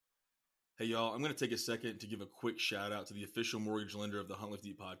Hey, y'all, I'm going to take a second to give a quick shout out to the official mortgage lender of the Hunt Lift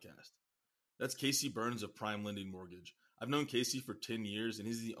Eat podcast. That's Casey Burns of Prime Lending Mortgage. I've known Casey for 10 years, and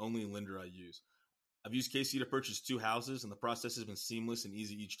he's the only lender I use. I've used Casey to purchase 2 houses, and the process has been seamless and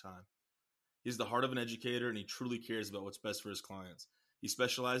easy each time. He's the heart of an educator, and he truly cares about what's best for his clients. He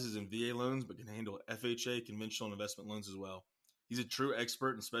specializes in VA loans, but can handle FHA, conventional, and investment loans as well. He's a true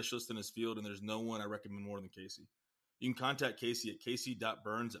expert and specialist in his field, and there's no one I recommend more than Casey. You can contact Casey at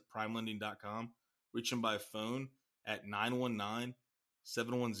casey.burns@primeLending.com. Reach him by phone at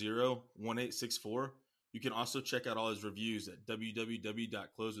 919-710-1864. You can also check out all his reviews at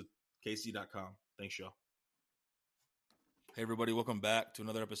www.closewithcasey.com. Thanks, y'all. Hey, everybody. Welcome back to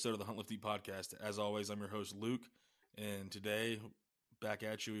another episode of the Hunt Lift Eat podcast. As always, I'm your host, Luke. And today, back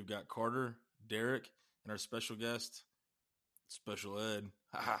at you, we've got Carter, Derek, and our special guest, Special Ed,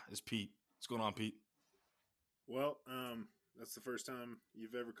 is Pete. What's going on, Pete? Well, that's the first time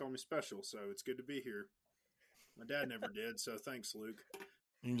you've ever called me special, so it's good to be here. My dad never did, so thanks, Luke.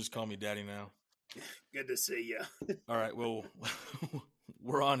 You can just call me Daddy now. Good to see you. All right, well,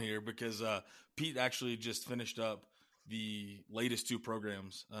 we're on here because Pete actually just finished up the latest 2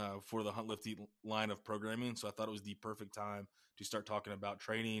 programs for the Hunt Lift Eat line of programming, so I thought it was the perfect time to start talking about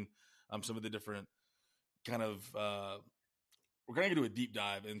training, some of the different kind of we're going to do a deep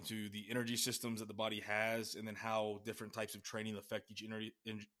dive into the energy systems that the body has, and then how different types of training affect each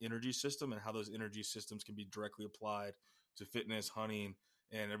energy system, and how those energy systems can be directly applied to fitness, hunting,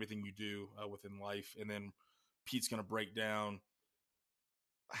 and everything you do within life. And then Pete's going to break down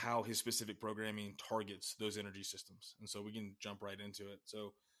how his specific programming targets those energy systems. And so we can jump right into it.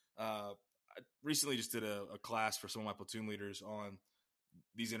 So I recently just did a class for some of my platoon leaders on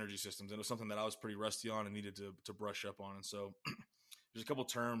these energy systems. And it was something that I was pretty rusty on and needed to brush up on. And so there's a couple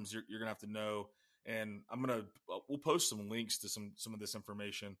terms you're going to have to know. And we'll post some links to some of this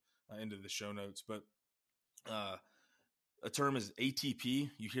information into the show notes. But a term is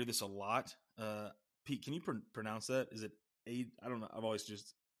ATP. You hear this a lot. Pete, can you pronounce that? Is it I don't know. I've always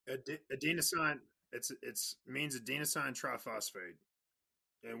just adenosine. It's means adenosine triphosphate,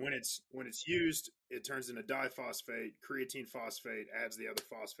 and when it's used, it turns into diphosphate. Creatine phosphate adds the other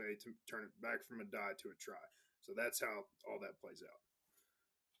phosphate to turn it back from a di to a tri. So that's how all that plays out.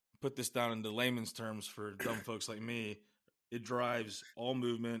 Put this down into layman's terms for dumb folks like me. It drives all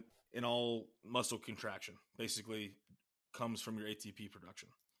movement and all muscle contraction. Basically, comes from your ATP production.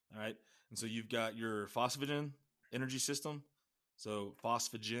 All right, and so you've got your phosphagen energy system. So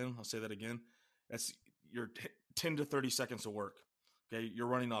phosphagen, I'll say that again. That's your 10 to 30 seconds of work. Okay, you're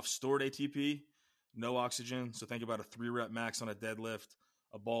running off stored ATP, no oxygen. So think about a 3-rep max on a deadlift,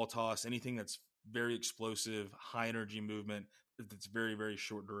 a ball toss, anything that's very explosive, high energy movement that's very, very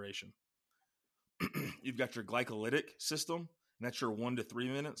short duration. You've got your glycolytic system, and that's your 1 to 3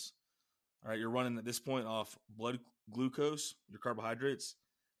 minutes. All right, you're running at this point off blood glucose, your carbohydrates,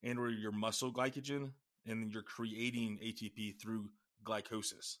 and or your muscle glycogen, and then you're creating ATP through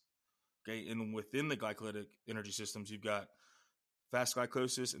glycosis. Okay, and within the glycolytic energy systems, you've got fast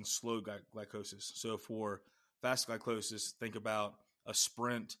glycosis and slow glycosis. So for fast glycosis, think about a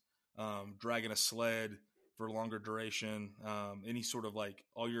sprint, dragging a sled for longer duration, any sort of like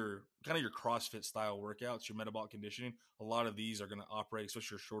all your kind of your CrossFit style workouts, your metabolic conditioning. A lot of these are going to operate,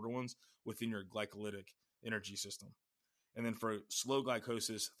 especially your shorter ones, within your glycolytic energy system. And then for slow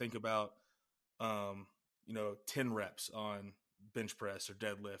glycosis, think about 10 reps on bench press or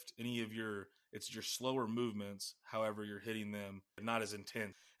deadlift. It's your slower movements, however you're hitting them, not as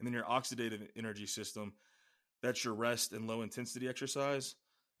intense. And then your oxidative energy system, that's your rest and low intensity exercise.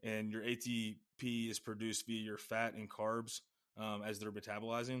 And your ATP is produced via your fat and carbs as they're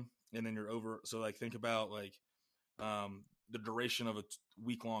metabolizing. And then think about the duration of a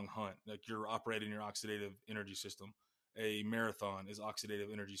week-long hunt. Like you're operating your oxidative energy system. A marathon is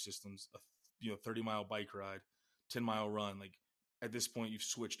oxidative energy systems. 30-mile bike ride, 10-mile run. Like at this point, you've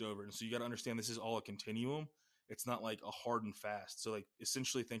switched over, and so you got to understand this is all a continuum. It's not like a hard and fast. So like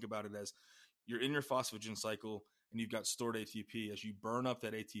essentially, think about it as you're in your phosphagen cycle, and you've got stored ATP. As you burn up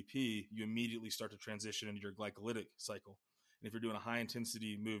that ATP, you immediately start to transition into your glycolytic cycle. And if you're doing a high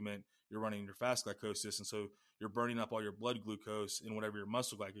intensity movement, you're running your fast glycosis, and so you're burning up all your blood glucose and whatever your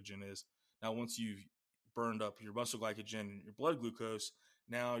muscle glycogen is. Now, once you've burned up your muscle glycogen and your blood glucose,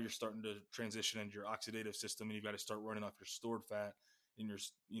 now you're starting to transition into your oxidative system, and you've got to start running off your stored fat and your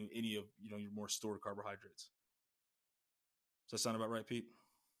any of your more stored carbohydrates. Does that sound about right, Pete?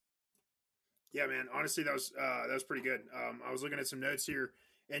 Yeah, man. Honestly, that was pretty good. I was looking at some notes here,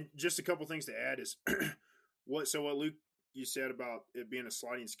 and just a couple things to add is what Luke you said about it being a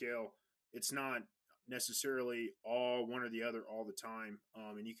sliding scale. It's not necessarily all one or the other all the time,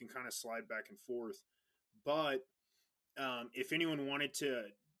 and you can kind of slide back and forth. But if anyone wanted to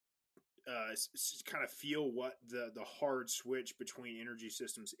kind of feel what the hard switch between energy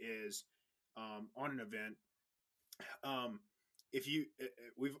systems is on an event, um, if you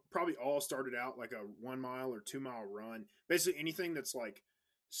we've probably all started out like a 1 mile or 2 mile run, basically anything that's like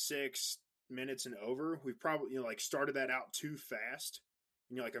 6 minutes and over, we've probably like started that out too fast,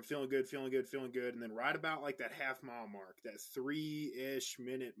 and you're like, I'm feeling good, feeling good, feeling good, and then right about like that half-mile mark, that 3-ish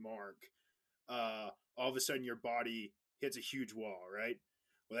minute mark, all of a sudden your body hits a huge wall, right?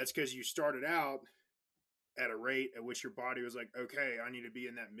 Well, that's because you started out at a rate at which your body was like, okay, I need to be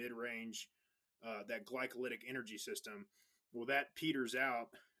in that mid-range, that glycolytic energy system. Well, that peters out,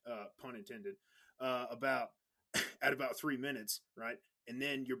 pun intended, about at about 3 minutes, right? And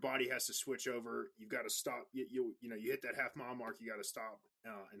then your body has to switch over. You've got to stop. You hit that half-mile mark. You got to stop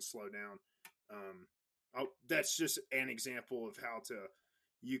and slow down. That's just an example of how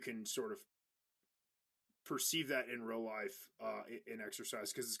you can sort of perceive that in real life in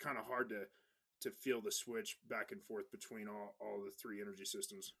exercise, because it's kind of hard to feel the switch back and forth between all the three energy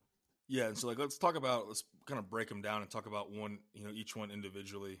systems. Yeah, and so like let's kind of break them down and talk about one, each one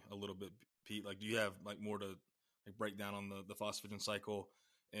individually a little bit. Pete, like, do you have like more to like break down on the phosphagen cycle?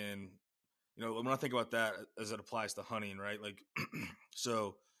 And when I think about that as it applies to hunting, right? Like,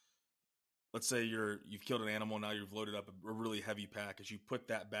 so let's say you've killed an animal, now you've loaded up a really heavy pack. As you put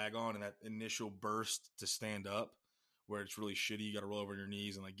that bag on and that initial burst to stand up, where it's really shitty, you got to roll over your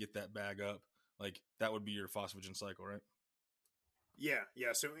knees and like get that bag up. Like that would be your phosphagen cycle, right? Yeah.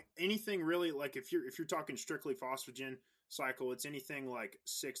 So anything really, like if you're talking strictly phosphagen cycle, it's anything like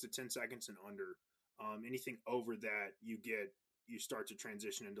 6 to 10 seconds and under. Anything over that, you start to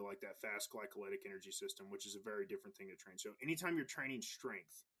transition into like that fast glycolytic energy system, which is a very different thing to train. So anytime you're training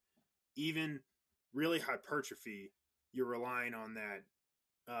strength, even really hypertrophy, you're relying on that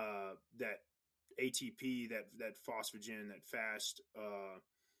ATP, that phosphagen, that fast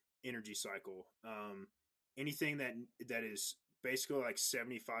energy cycle. Anything that is basically like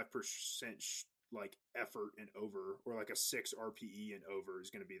 75% like effort and over, or like a 6 RPE and over,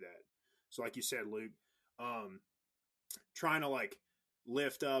 is going to be that. So like you said, Luke, trying to like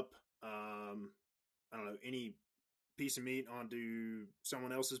lift up, I don't know, any piece of meat onto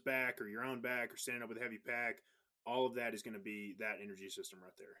someone else's back or your own back, or standing up with a heavy pack, all of that is going to be that energy system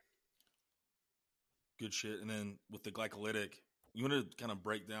right there. Good shit. And then with the glycolytic, you want to kind of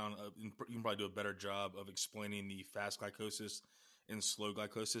break down, you can probably do a better job of explaining the fast glycosis and slow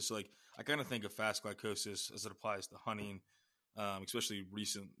glycosis. So like, I kind of think of fast glycosis as it applies to hunting, especially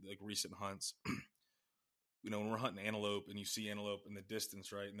recent hunts. When we're hunting antelope and you see antelope in the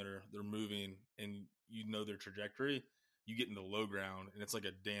distance, right, and they're moving, and their trajectory, you get into low ground and it's like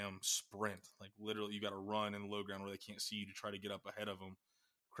a damn sprint. Like literally, you got to run in low ground where they can't see you to try to get up ahead of them,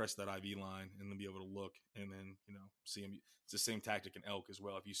 crest that IV line, and then be able to look and then see them. It's the same tactic in elk as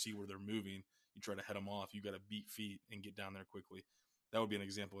well. If you see where they're moving, you try to head them off. You got to beat feet and get down there quickly. That would be an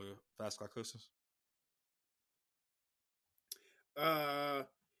example of fast glycosis.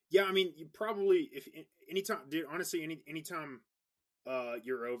 Yeah, I mean, you probably, if anytime, dude, honestly, anytime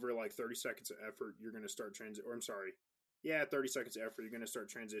you're over like 30 seconds of effort, you're going to start 30 seconds of effort, you're going to start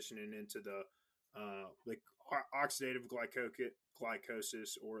transitioning into the like oxidative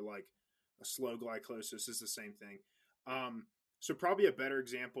glycosis, or like a slow glycosis is the same thing. So probably a better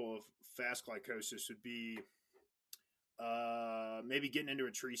example of fast glycosis would be maybe getting into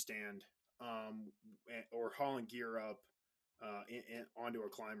a tree stand, or hauling gear up onto a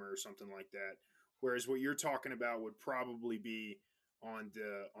climber or something like that. Whereas what you're talking about would probably be on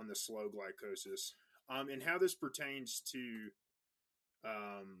the slow glycosis. And how this pertains to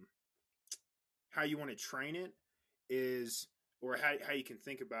how you want to train it is, or how you can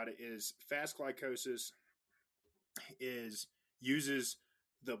think about it is, fast glycosis uses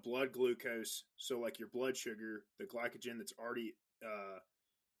the blood glucose, so like your blood sugar, the glycogen that's already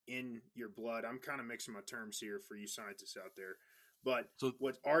in your blood. I'm kind of mixing my terms here for you scientists out there, but so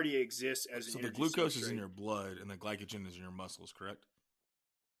what already exists as an so energy the glucose substrate, is in your blood and the glycogen is in your muscles, correct?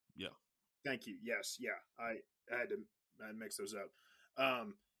 Yeah. Thank you. Yes. Yeah. I had to mix those up.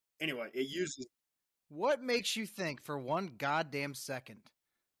 Anyway, it uses. What makes you think for one goddamn second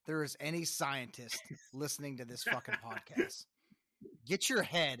there is any scientist listening to this fucking podcast? Get your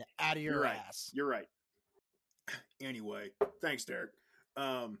head out of your ass. You're right. Anyway, thanks, Derek.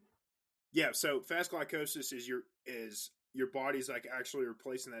 Yeah. So fast glycosis is your body's like actually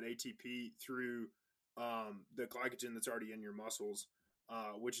replacing that ATP through the glycogen that's already in your muscles,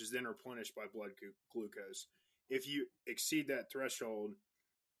 which is then replenished by blood glucose. If you exceed that threshold,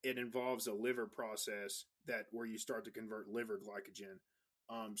 it involves a liver process where you start to convert liver glycogen.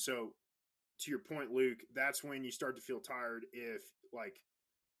 So to your point, Luke, that's when you start to feel tired if like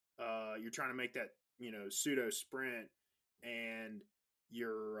you're trying to make that pseudo sprint and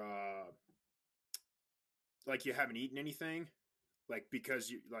you're like you haven't eaten anything, like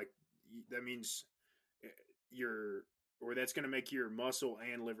because that means you're or that's going to make your muscle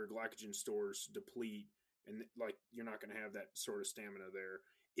and liver glycogen stores deplete, and like you're not going to have that sort of stamina there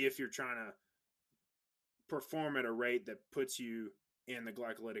if you're trying to perform at a rate that puts you in the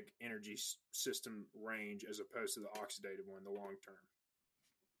glycolytic energy system range as opposed to the oxidative one, the long term.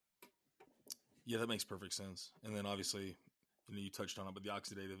 Yeah, that makes perfect sense. And then obviously, you touched on it, but the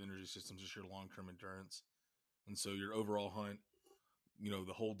oxidative energy system is your long-term endurance. And so your overall hunt,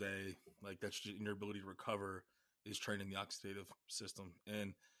 the whole day, like that's just your ability to recover is training the oxidative system.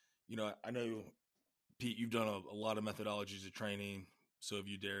 And, I know, Pete, you've done a lot of methodologies of training. So have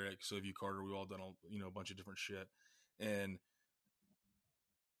you, Derek. So have you, Carter. We've all done a bunch of different shit. And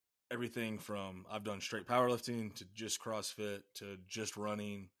everything from I've done straight powerlifting to just CrossFit to just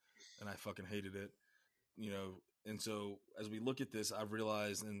running, and I fucking hated it. And so as we look at this, I've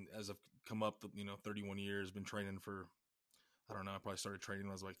realized, and as I've come up, 31 years, been training for, I don't know, I probably started training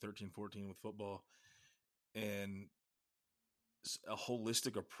when I was like 13, 14 with football, and a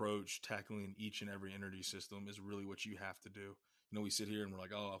holistic approach tackling each and every energy system is really what you have to do. We sit here and we're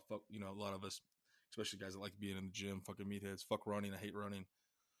like, oh, fuck, a lot of us, especially guys that like being in the gym, fucking meatheads, fuck running, I hate running.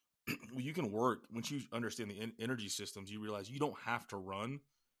 Well, you can work, once you understand the energy systems, you realize you don't have to run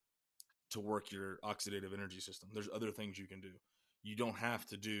to work your oxidative energy system. There's other things you can do. You don't have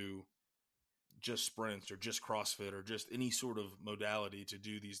to do just sprints or just CrossFit or just any sort of modality to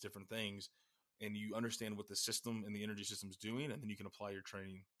do these different things. And you understand what the system and the energy system is doing, and then you can apply your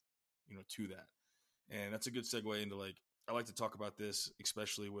training, to that. And that's a good segue into I like to talk about this,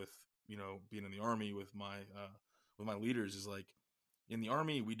 especially with, being in the Army with my leaders, is like in the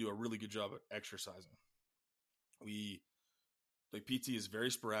Army, we do a really good job at exercising. PT is very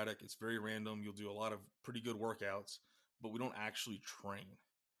sporadic. It's very random. You'll do a lot of pretty good workouts, but we don't actually train.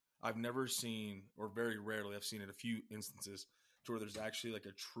 I've never seen, or very rarely, I've seen it a few instances to where there's actually like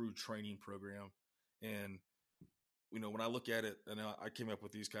a true training program. And, when I look at it, and I came up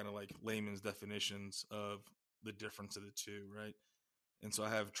with these kind of like layman's definitions of the difference of the two, right? And so I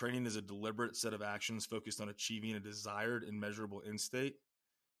have training as a deliberate set of actions focused on achieving a desired and measurable end state,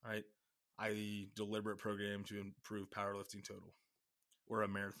 right? i.e. deliberate program to improve powerlifting total or a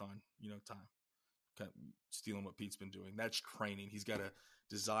marathon, time. Kind of stealing what Pete's been doing. That's training. He's got a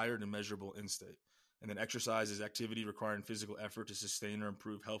desired and measurable end state. And then exercise is activity requiring physical effort to sustain or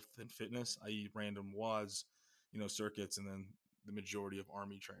improve health and fitness, i.e. random WODs, circuits, and then the majority of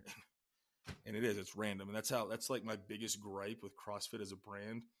Army training. And it's random. And that's like my biggest gripe with CrossFit as a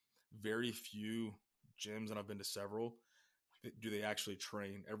brand. Very few gyms, and I've been to several, do they actually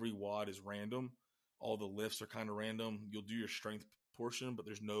train. Every WOD is random. All the lifts are kind of random. You'll do your strength portion, but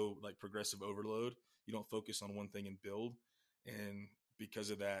there's no like progressive overload. You don't focus on one thing and build. And because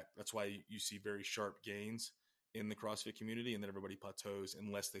of that, that's why you see very sharp gains in the CrossFit community, and then everybody plateaus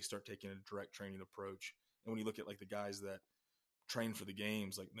unless they start taking a direct training approach. And when you look at like the guys that train for the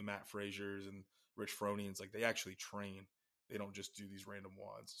games, like the Matt Frasers and Rich Fronin's, like they actually train. They don't just do these random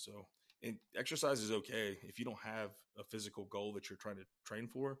WODs. So and exercise is okay. If you don't have a physical goal that you're trying to train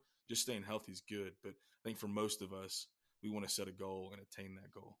for, just staying healthy is good. But I think for most of us, we want to set a goal and attain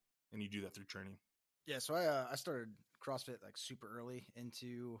that goal. And you do that through training. Yeah. So I started CrossFit like super early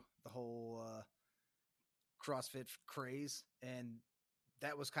into the whole CrossFit craze. And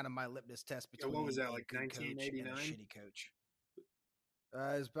that was kind of my litmus test between what was that, like a good coach and a 1989? shitty coach. It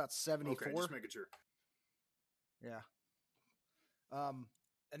was about 74. Okay, just making sure. Yeah.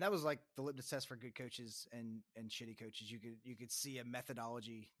 And that was like the litmus test for good coaches and shitty coaches. You could see a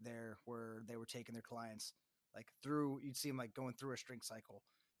methodology there where they were taking their clients like through. You'd see them like going through a strength cycle,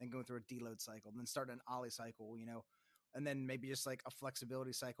 then going through a deload cycle, then starting an ollie cycle, and then maybe just like a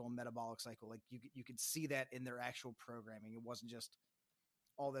flexibility cycle and metabolic cycle. Like you could see that in their actual programming. It wasn't just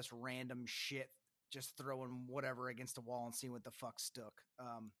all this random shit, just throwing whatever against the wall and seeing what the fuck stuck.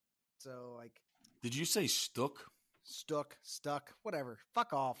 So like, did you say stuck? Stuck, whatever.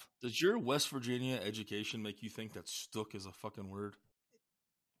 Fuck off. Does your West Virginia education make you think that stuck is a fucking word?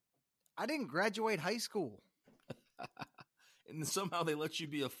 I didn't graduate high school. And somehow they let you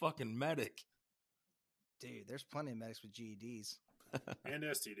be a fucking medic. Dude, there's plenty of medics with GEDs. And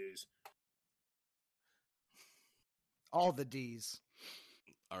STDs. All the Ds.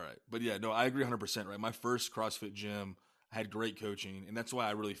 All right. But yeah, no, I agree 100%, right? My first CrossFit gym had great coaching, and that's why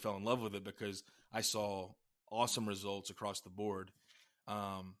I really fell in love with it, because I saw awesome results across the board.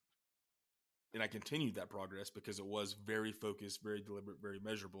 And I continued that progress because it was very focused, very deliberate, very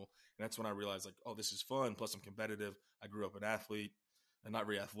measurable. And that's when I realized, like, oh, this is fun. Plus, I'm competitive. I grew up an athlete, and not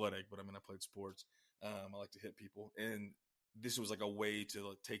very athletic, but I mean, I played sports. I like to hit people, and this was like a way to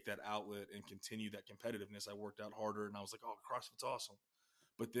like, take that outlet and continue that competitiveness. I worked out harder, and I was like, oh, CrossFit's awesome.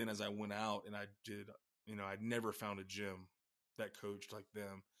 But then as I went out and I did, I'd never found a gym that coached like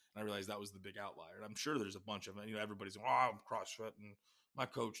them. And I realized that was the big outlier. And I'm sure there's a bunch of them. Everybody's going, oh, I'm CrossFit and my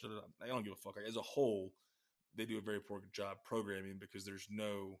coach, I don't give a fuck. As a whole, they do a very poor job programming because there's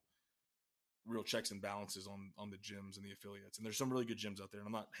no real checks and balances on the gyms and the affiliates. And there's some really good gyms out there. And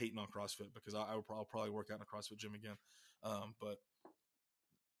I'm not hating on CrossFit because I'll probably work out in a CrossFit gym again. But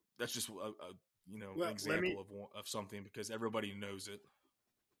that's just an example of something because everybody knows it.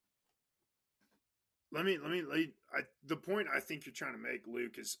 The point I think you're trying to make,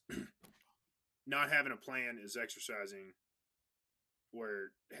 Luke, is not having a plan is exercising,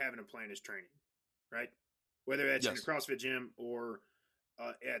 where having a plan is training, right? Whether that's in a CrossFit gym or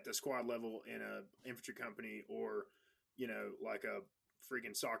at the squad level in a infantry company, or like a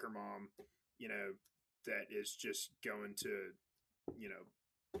freaking soccer mom, that is just going to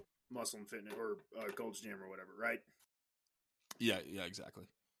Muscle and Fitness or Gold's Gym or whatever, right? Yeah, exactly.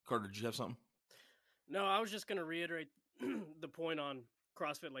 Carter, did you have something? No, I was just going to reiterate the point on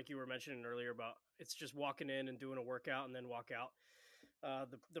CrossFit, like you were mentioning earlier, about it's just walking in and doing a workout and then walk out.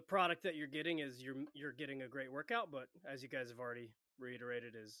 The product that you're getting is you're getting a great workout, but as you guys have already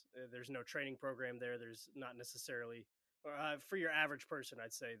reiterated, is there's no training program there. There's not necessarily, for your average person,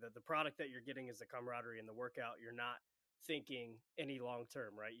 I'd say that the product that you're getting is the camaraderie and the workout. You're not thinking any long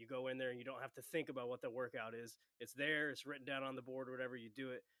term, right? You go in there and you don't have to think about what the workout is. It's there, it's written down on the board or whatever. You do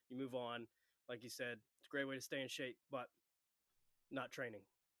it, you move on. Like you said, it's a great way to stay in shape, but not training.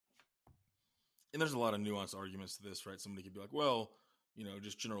 And there's a lot of nuanced arguments to this, right? Somebody could be like, well,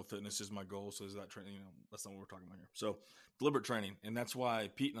 just general fitness is my goal. So is that training? That's not what we're talking about here. So deliberate training. And that's why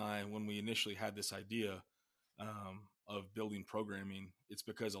Pete and I, when we initially had this idea of building programming, it's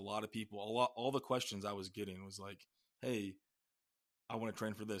because a lot of people, all the questions I was getting was like, hey, I want to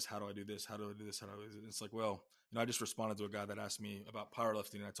train for this. How do I do this? How do I do this? How do I do this? And it's like, well, I just responded to a guy that asked me about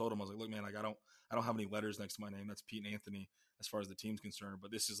powerlifting, and I told him, I was like, look, man, like I don't have any letters next to my name. That's Pete and Anthony as far as the team's concerned,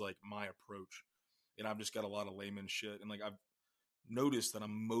 but this is like my approach. And I've just got a lot of layman shit. And like, I've noticed that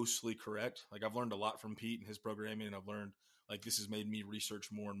I'm mostly correct. Like I've learned a lot from Pete and his programming, and I've learned like this has made me research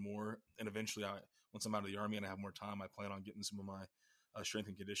more and more. And eventually once I'm out of the Army and I have more time, I plan on getting some of my strength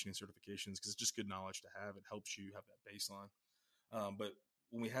and conditioning certifications because it's just good knowledge to have. It helps you have that baseline. But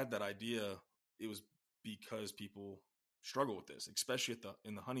when we had that idea, it was because people struggle with this, especially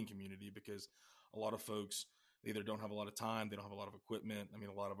in the hunting community, because a lot of folks either don't have a lot of time, they don't have a lot of equipment. I mean,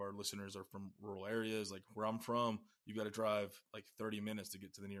 a lot of our listeners are from rural areas. Like where I'm from, you've got to drive like 30 minutes to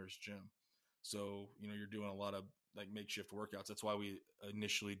get to the nearest gym. So, you're doing a lot of like makeshift workouts. That's why we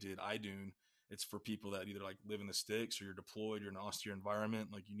initially did iDune. It's for people that either like live in the sticks or you're deployed, you're in an austere environment.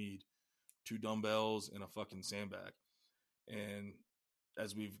 Like you need 2 dumbbells and a fucking sandbag. And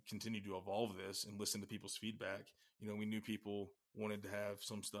as we've continued to evolve this and listen to people's feedback, we knew people wanted to have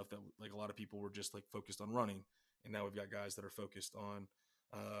some stuff that like a lot of people were just like focused on running. And now we've got guys that are focused on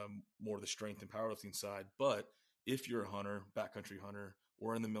more of the strength and powerlifting side. But if you're a hunter, backcountry hunter,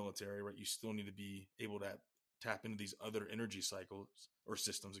 or in the military, right, you still need to be able to tap into these other energy cycles or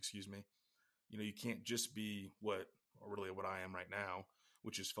systems, excuse me. You can't just be what I am right now,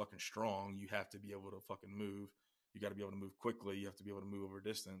 which is fucking strong. You have to be able to fucking move. You got to be able to move quickly. You have to be able to move over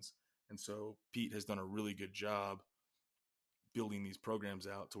distance. And so Pete has done a really good job building these programs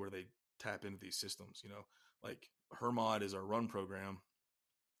out to where they tap into these systems. Like Hermod is our run program.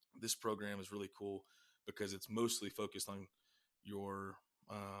 This program is really cool because it's mostly focused on your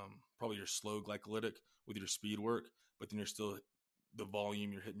probably your slow glycolytic with your speed work, but then you're still the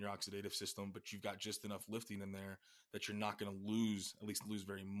volume, you're hitting your oxidative system, but you've got just enough lifting in there that you're not going to lose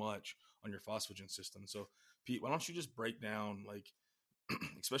very much on your phosphagen system. So Pete, why don't you just break down, like,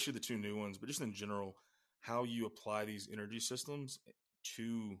 especially the 2 new ones, but just in general, how you apply these energy systems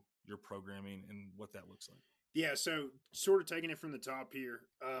to your programming and what that looks like? Yeah, so sort of taking it from the top here,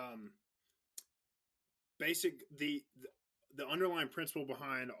 the underlying principle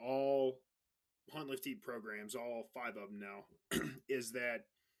behind all Hunt Lift Eat programs, all 5 of them now, is that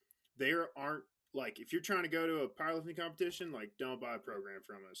there aren't, like, if you're trying to go to a powerlifting competition, like, don't buy a program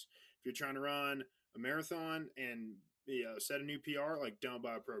from us. If you're trying to run a marathon and set a new PR, like, don't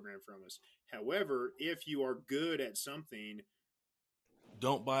buy a program from us. However, if you are good at something,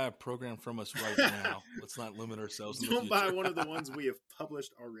 don't buy a program from us right now. Let's not limit ourselves. Don't buy one of the ones we have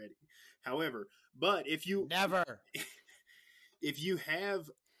published already. However, but if you never if you have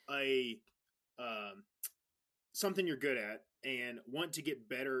a something you're good at and want to get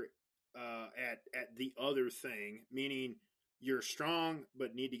better at the other thing, meaning you're strong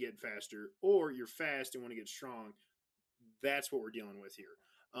but need to get faster, or you're fast and want to get strong, that's what we're dealing with here.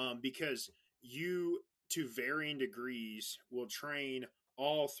 Because you, to varying degrees, will train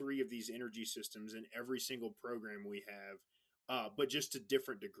all three of these energy systems in every single program we have, but just to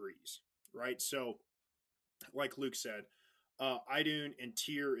different degrees, right? So, like Luke said, Idun and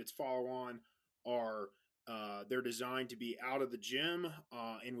Tyr, its follow on, are they're designed to be out of the gym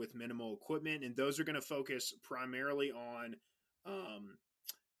and with minimal equipment, and those are going to focus primarily on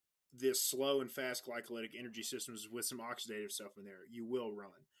this slow and fast glycolytic energy systems with some oxidative stuff in there. You will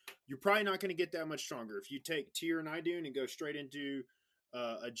run. You're probably not going to get that much stronger if you take Tyr and Idun and go straight into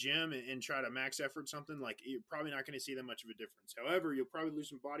a gym and try to max effort something. Like, you're probably not going to see that much of a difference. However, you'll probably lose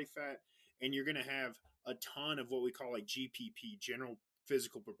some body fat, and you're going to have a ton of what we call like GPP, general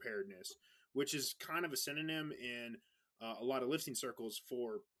physical preparedness, which is kind of a synonym in a lot of lifting circles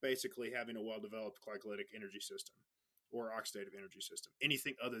for basically having a well-developed glycolytic energy system or oxidative energy system,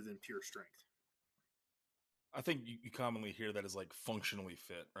 anything other than pure strength. I think you commonly hear that as like functionally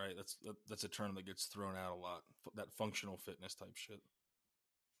fit, right? That's a term that gets thrown out a lot. That functional fitness type shit.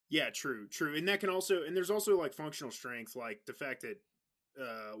 Yeah, true. And that can also, and there's also like functional strength, like the fact that,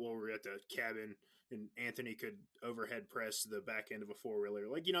 we're at the cabin and Anthony could overhead press the back end of a 4-wheeler.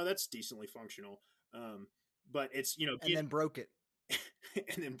 Like, that's decently functional. But it's, and then broke it.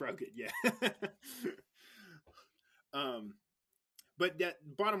 and then broke it. Yeah. But that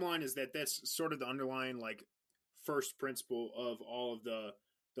bottom line is that's sort of the underlying like first principle of all of the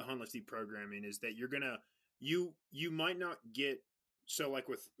Huntlifty programming is that you're gonna you might not get, so like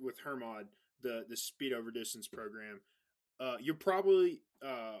with Hermod, the speed over distance program, you're probably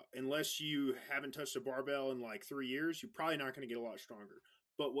unless you haven't touched a barbell in like 3 years, you're probably not going to get a lot stronger.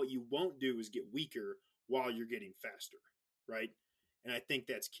 But what you won't do is get weaker while you're getting faster, right? And I think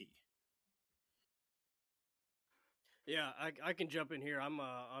that's key. Yeah, I can jump in here. I'm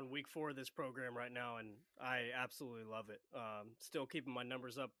on week 4 of this program right now, and I absolutely love it. Still keeping my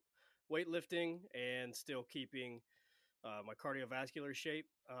numbers up, weightlifting, and still keeping my cardiovascular shape.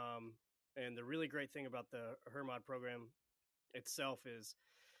 And the really great thing about the Hermod program itself is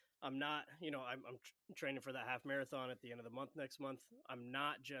I'm not, I'm training for that half marathon at the end of the month next month. I'm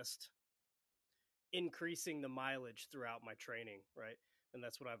not just increasing the mileage throughout my training, right? And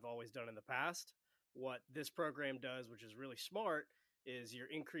that's what I've always done in the past. What this program does, which is really smart, is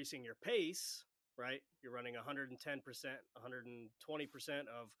you're increasing your pace, right? You're running 110%, 120%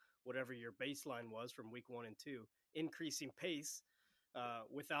 of whatever your baseline was from week 1 and 2, increasing pace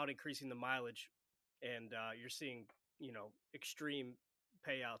without increasing the mileage. And you're seeing, extreme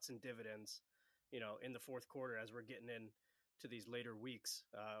payouts and dividends, in the fourth quarter as we're getting in to these later weeks,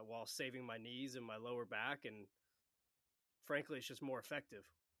 while saving my knees and my lower back. And frankly, it's just more effective.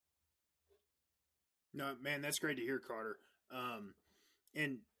 No, man, that's great to hear, Carter.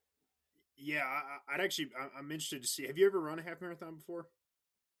 And yeah, I'm interested to see. Have you ever run a half marathon before?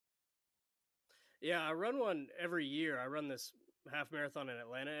 Yeah, I run one every year. I run this half marathon in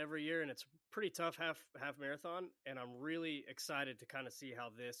Atlanta every year, and it's a pretty tough half marathon. And I'm really excited to kind of see how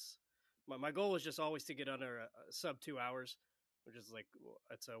this. My goal is just always to get under a sub 2 hours, which is like,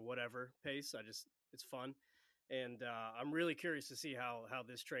 it's a whatever pace. It's fun. And I'm really curious to see how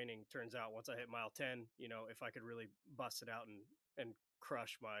this training turns out once I hit mile 10, if I could really bust it out and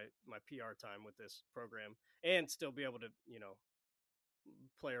crush my PR time with this program and still be able to,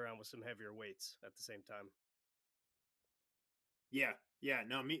 play around with some heavier weights at the same time. Yeah,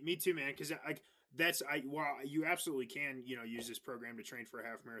 no, me too, man. Because while you absolutely can, use this program to train for a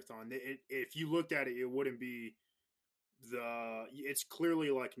half marathon. If you looked at it, it wouldn't be it's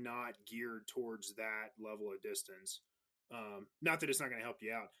clearly like not geared towards that level of distance. Not that it's not going to help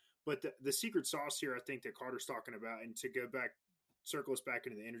you out, but the secret sauce here, I think that Carter's talking about, and to go back, circle us back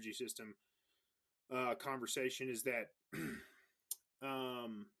into the energy system conversation, is that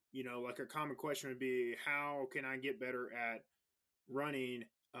like a common question would be, how can I get better at running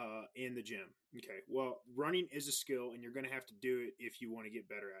in the gym? Okay, well, running is a skill, and you're going to have to do it if you want to get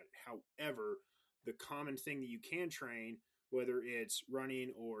better at it. However, the common thing that you can train, whether it's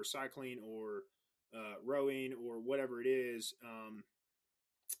running or cycling or rowing or whatever it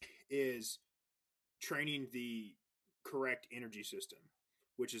is training the correct energy system,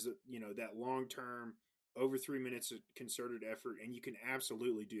 which is that long-term, over 3 minutes of concerted effort, and you can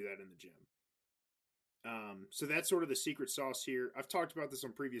absolutely do that in the gym. So that's sort of the secret sauce here. I've talked about this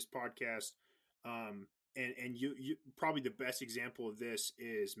on previous podcasts, and you probably the best example of this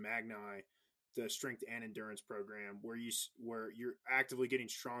is Magni. the strength and endurance program where you're actively getting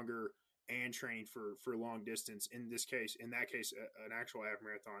stronger and training for long distance. In that case, an actual half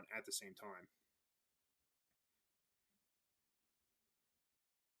marathon at the same time.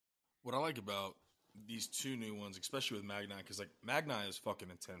 What I like about these two new ones, especially with Magni, because like Magni is fucking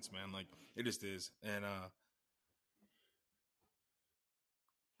intense, man. Like it just is, and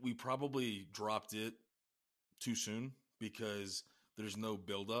we probably dropped it too soon because there's no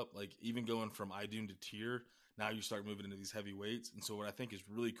buildup. Like even going from iDune to tier, now you start moving into these heavy weights. And so what I think is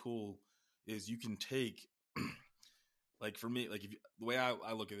really cool is you can take, like for me, like the way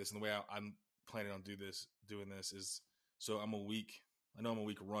I look at this and the way I'm planning on doing this is, so I know I'm a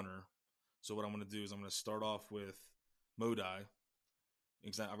weak runner. So what I'm going to do is I'm going to start off with Modi.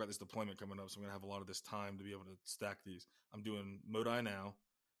 Because I've got this deployment coming up, so I'm going to have a lot of this time to be able to stack these. I'm doing Modi now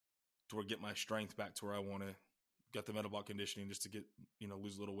to get my strength back to where I want it. Got the metabolic conditioning just to get,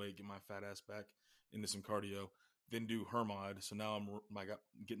 lose a little weight, get my fat ass back into some cardio. Then do Hermod. So now I'm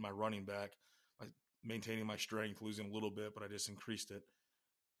getting my running back, maintaining my strength, losing a little bit, but I just increased it.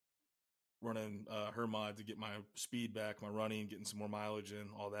 Running Hermod to get my speed back, my running, getting some more mileage in,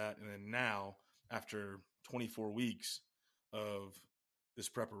 all that. And then now, after 24 weeks of this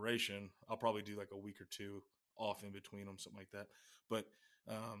preparation, I'll probably do like a week or two off in between them, something like that. But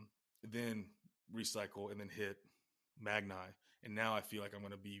then recycle and then hit Magni. And now I feel like I'm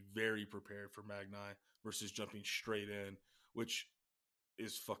going to be very prepared for Magni versus jumping straight in, which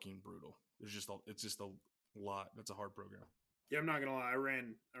is fucking brutal. It's just a lot. That's a hard program. Yeah, I'm not gonna lie. I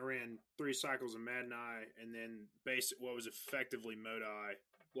ran 3 cycles of Magni and then what was effectively Modi,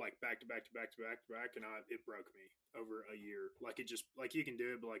 like back to back, and it broke me over a year. Like it just like you can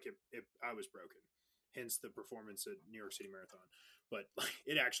do it, but like I was broken. Hence the performance at New York City Marathon. But like,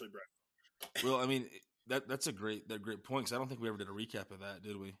 it actually broke. Well, I mean that's a great point because I don't think we ever did a recap of that,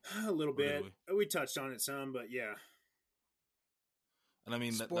 did we? A little bit. We touched on it some, but yeah. And I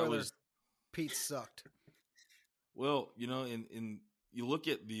mean that was Pete sucked. Well, in you look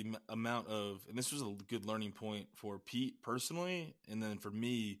at the amount of, and this was a good learning point for Pete personally, and then for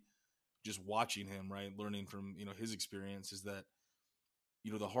me, just watching him, right, learning from his experience is that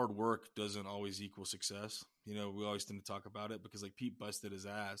the hard work doesn't always equal success. We always tend to talk about it because like Pete busted his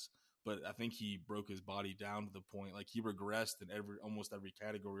ass, but I think he broke his body down to the point like he regressed in almost every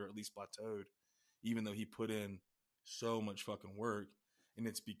category, or at least plateaued, even though he put in so much fucking work. And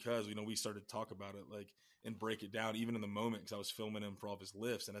it's because we started to talk about it like and break it down even in the moment because I was filming him for all of his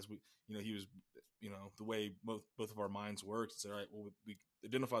lifts, and as we he was the way both of our minds worked, it's all right, well, we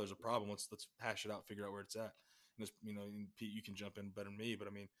identify there's a problem, let's hash it out, figure out where it's at. And this, and Pete, you can jump in better than me, but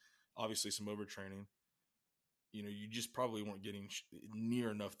I mean obviously some overtraining, you just probably weren't getting near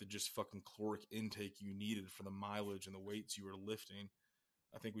enough the just fucking caloric intake you needed for the mileage and the weights you were lifting.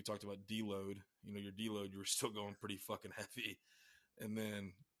 I think we talked about deload. Your deload, you were still going pretty fucking heavy. And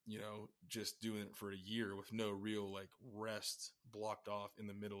then, just doing it for a year with no real like rest blocked off in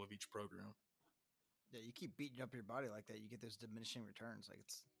the middle of each program. Yeah, you keep beating up your body like that, you get those diminishing returns. Like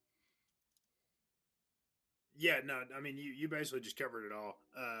it's. Yeah, no, I mean you basically just covered it all.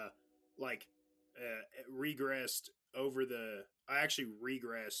 Regressed over the. I actually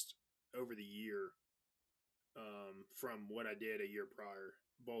regressed over the year, from what I did a year prior,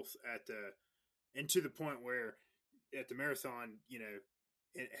 both and to the point where at the marathon,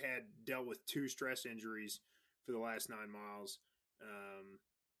 it had dealt with 2 stress injuries for the last 9 miles,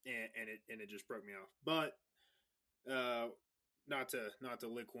 and it just broke me off. But not to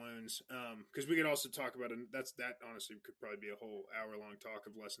lick wounds, because we could also talk about it. That honestly could probably be a whole hour-long talk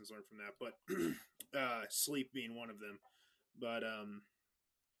of lessons learned from that. But sleep being one of them. But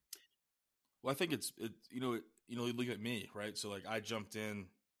well, I think it's look at me, right? So like I jumped in,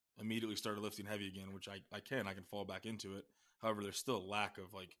 immediately started lifting heavy again, which I can fall back into it. However, there's still a lack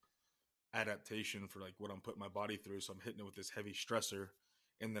of like adaptation for like what I'm putting my body through. So I'm hitting it with this heavy stressor,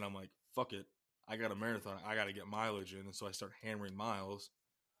 and then I'm like, fuck it, I got a marathon, I got to get mileage in, and so I start hammering miles,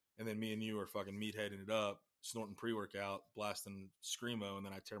 and then me and you are fucking meatheading it up, snorting pre-workout, blasting screamo, and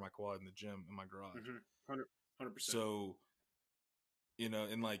then I tear my quad in the gym in my garage. 100%. So,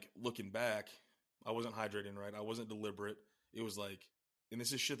 and like looking back, I wasn't hydrating right, I wasn't deliberate. It was like, and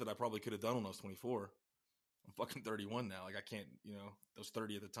this is shit that I probably could have done when I was 24. I'm fucking 31 now. Like I can't, I was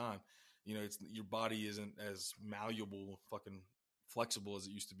 30 at the time. It's your body isn't as malleable, fucking flexible as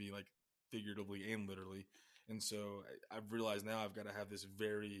it used to be, like figuratively and literally. And so I've realized now I've got to have this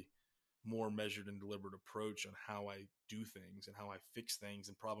very more measured and deliberate approach on how I do things and how I fix things,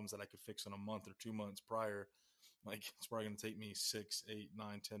 and problems that I could fix in a month or 2 months prior. Like it's probably going to take me 6, 8,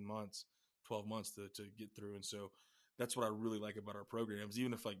 9, 10 months, 12 months to get through. And so that's what I really like about our programs.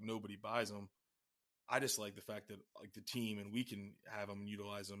 Even if like nobody buys them, I just like the fact that like the team and we can have them,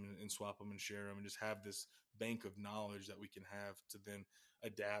 utilize them, and swap them and share them, and just have this bank of knowledge that we can have to then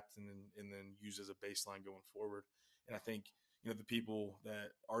adapt and then use as a baseline going forward. And I think the people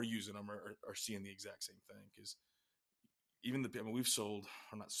that are using them are seeing the exact same thing, because even we've sold,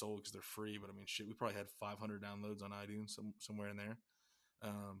 or not sold because they're free, but I mean, shit, we probably had 500 downloads on iTunes, somewhere in there,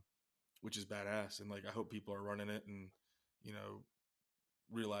 which is badass. And like, I hope people are running it and,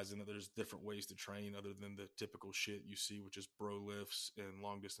 realizing that there's different ways to train other than the typical shit you see, which is bro lifts and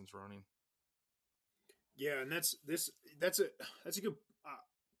long distance running. Yeah. And that's a good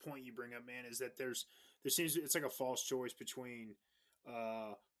point you bring up, man, is that there seems, it's like a false choice between,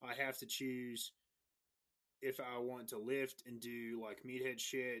 I have to choose if I want to lift and do like meathead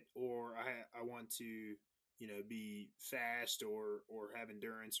shit, or I want to, be fast or have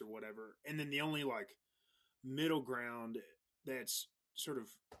endurance or whatever. And then the only like middle ground that's sort of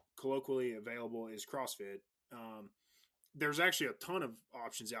colloquially available is CrossFit. There's actually a ton of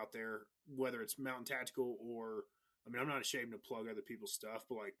options out there, whether it's Mountain Tactical or, I mean, I'm not ashamed to plug other people's stuff,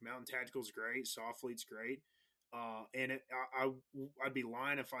 but like Mountain Tactical is great, Softfleet's great, and I'd be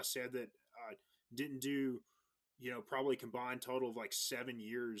lying if I said that I didn't do, probably combined total of like 7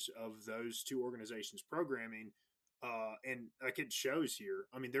 years of those two organizations programming. And like it shows here.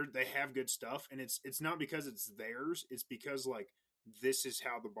 I mean, they have good stuff, and it's not because it's theirs. It's because like this is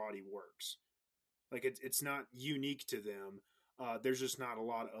how the body works. Like it's not unique to them. There's just not a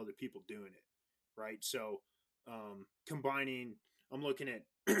lot of other people doing it, right? So combining, I'm looking at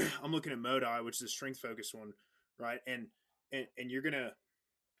I'm looking at Modi, which is a strength focused one, right? And you're gonna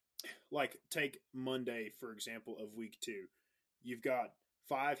like take Monday for example of week 2. You've got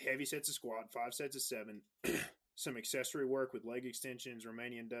 5 heavy sets of squat, 5 sets of 7, some accessory work with leg extensions,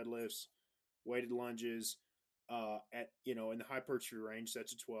 Romanian deadlifts, weighted lunges, at in the hypertrophy range,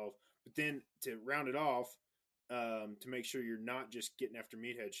 sets of 12. But then to round it off, to make sure you're not just getting after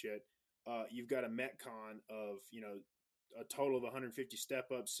meathead shit, you've got a Metcon of a total of 150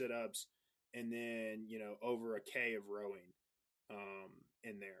 step ups, sit ups, and then over a K of rowing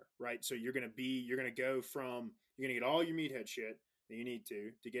in there, right? So you're gonna get all your meathead shit that you need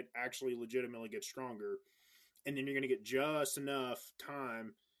to get actually legitimately get stronger, and then you're gonna get just enough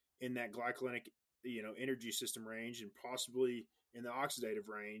time in that glycolytic energy system range, and possibly in the oxidative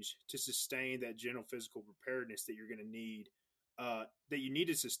range, to sustain that general physical preparedness that you're going to need, that you need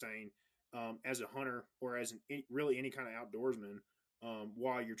to sustain as a hunter or as really any kind of outdoorsman,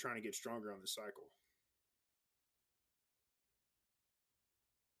 while you're trying to get stronger on the cycle.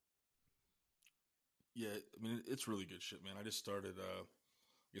 Yeah, I mean, it's really good shit, man. I just started,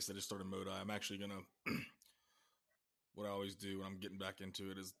 Modi. I'm actually gonna, what I always do when I'm getting back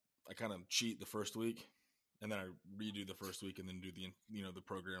into it is I kind of cheat the first week, and then I redo the first week, and then do the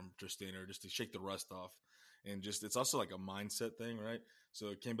program just standard, just to shake the rust off. And just, it's also like a mindset thing, right?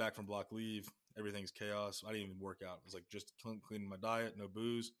 So I came back from block leave, everything's chaos. I didn't even work out. It was like just cleaning my diet, no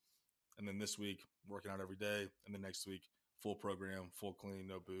booze. And then this week, working out every day. And then next week, full program, full clean,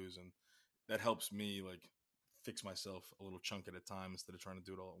 no booze. And that helps me like fix myself a little chunk at a time instead of trying to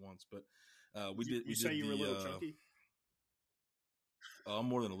do it all at once. But You say you were a little chunky? I'm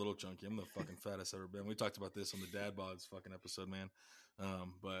more than a little chunky. I'm the fucking fattest I've ever been. We talked about this on the Dad Bods fucking episode, man.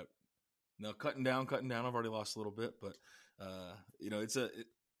 But no, cutting down. I've already lost a little bit, but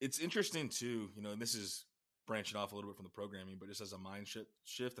it's interesting too. And this is branching off a little bit from the programming, but just as a mind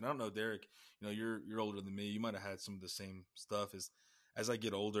shift. And I don't know, Derek. You're older than me. You might have had some of the same stuff. As I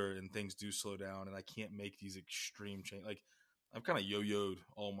get older and things do slow down, and I can't make these extreme change. Like I've kind of yo-yoed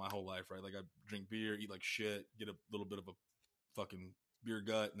all my whole life, right? Like I drink beer, eat like shit, get a little bit of a fucking beer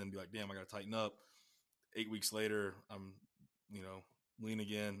gut, and then be like, damn, I got to tighten up. 8 weeks later, I'm, lean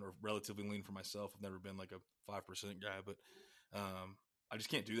again, or relatively lean for myself. I've never been like a 5% guy, but I just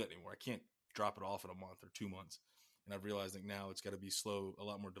can't do that anymore. I can't drop it off in a month or 2 months. And I've realized like now it's got to be slow, a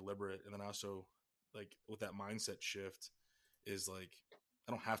lot more deliberate. And then also like with that mindset shift is like,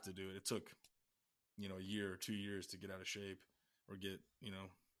 I don't have to do it. It took, a year or 2 years to get out of shape or get,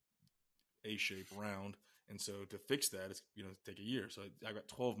 a shape round. And so to fix that, it's take a year. So I got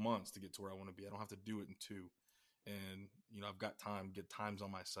 12 months to get to where I want to be. I don't have to do it in 2, and I've got time. Get time's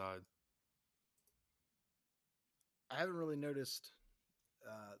on my side. I haven't really noticed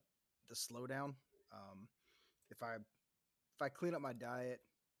the slowdown. If I clean up my diet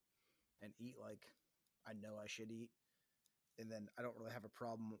and eat like I know I should eat, and then I don't really have a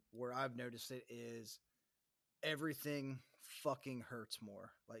problem. Where I've noticed it is everything fucking hurts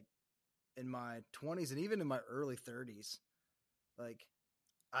more. Like in my 20s and even in my early 30s, like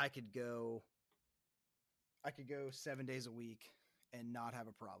I could go 7 days a week and not have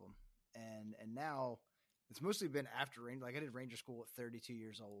a problem. And now It's mostly been after Ranger. Like I did Ranger school at 32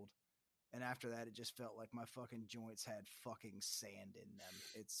 years old, and after that, it just felt like my fucking joints had fucking sand in them.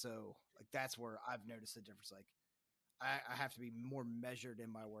 It's so like that's where I've noticed the difference. Like I have to be more measured in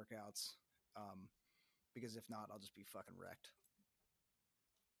my workouts, because if not, I'll just be fucking wrecked.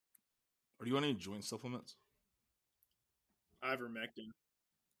 Are you on any joint supplements? Ivermectin.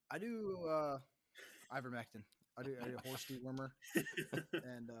 I do ivermectin. I do horse dewormer,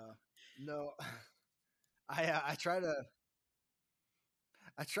 and no, I try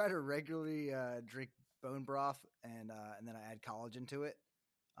to regularly drink bone broth and then I add collagen to it,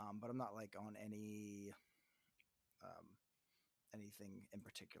 but I'm not like on anything in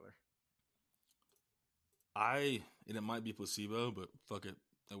particular. And it might be placebo, but fuck it,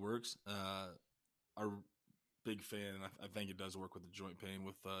 it works. Our big fan, and I think it does work with the joint pain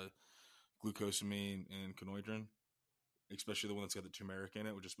with glucosamine and chondroitin, especially the one that's got the turmeric in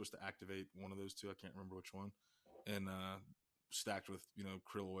it, which is supposed to activate one of those two. I can't remember which one. And stacked with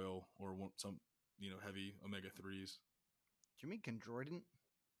krill oil or some heavy omega 3s. Do you mean chondroitin?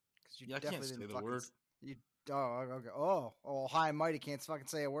 Because I can't say the word. You okay? Oh, high and mighty can't fucking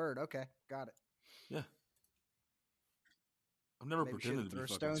say a word. Okay, got it. Yeah. I've never Maybe pretended to be throw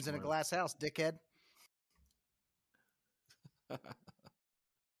fucking stones smart. in a glass house, dickhead.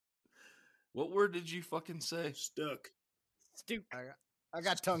 What word did you fucking say? Stuck. Stuck. I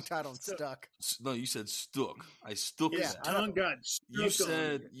got tongue tied on stuck. No, you said stuck. I stuck. His that. tongue got stuck. You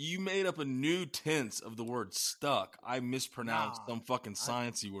said you made up a new tense of the word stuck. I mispronounced some fucking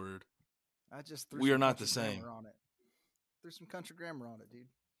sciencey word. I just threw We are some not the country same. grammar on it. Threw some country grammar on it, dude.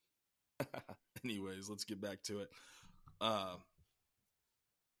 Anyways, let's get back to it. But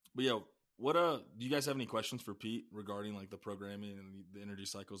yeah, what do you guys have any questions for Pete regarding like the programming and the energy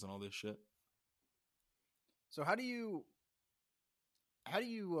cycles and all this shit? So how do you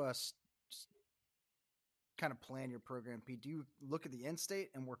kind of plan your program, Pete? Do you look at the end state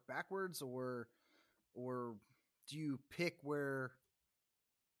and work backwards, or do you pick where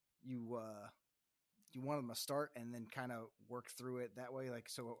you want them to start and then kind of work through it that way? Like,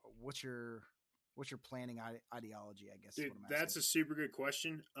 so what's your planning ideology, I guess? Dude, is what I'm that's a super good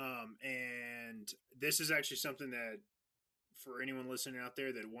question. And this is actually something that for anyone listening out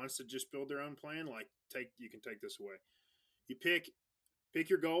there that wants to just build their own plan, you can take this away. You pick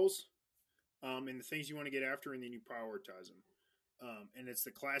your goals, and the things you want to get after, and then you prioritize them. And it's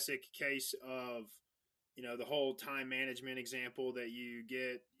the classic case of, the whole time management example that you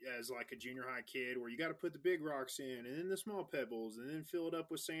get as like a junior high kid, where you got to put the big rocks in and then the small pebbles and then fill it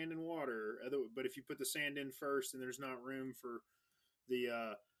up with sand and water. But if you put the sand in first and there's not room for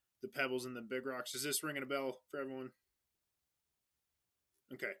the pebbles and the big rocks, is this ringing a bell for everyone?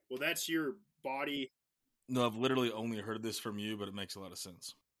 Okay. Well, that's your body. No, I've literally only heard this from you, but it makes a lot of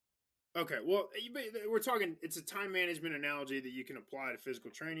sense. Okay. Well, we're talking, it's a time management analogy that you can apply to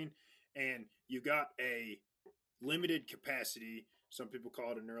physical training. And you got a limited capacity. Some people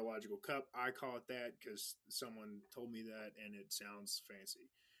call it a neurological cup. I call it that because someone told me that and it sounds fancy.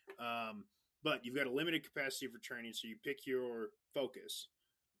 But you've got a limited capacity for training, so you pick your focus.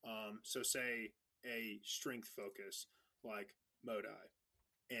 So say a strength focus like Modi.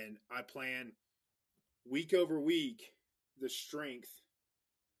 And I plan week over week the strength,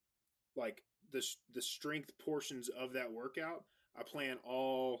 like the strength portions of that workout. I plan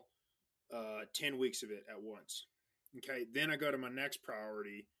all 10 weeks of it at once. Okay. Then I go to my next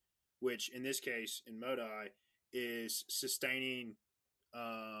priority, which in this case in Modi is sustaining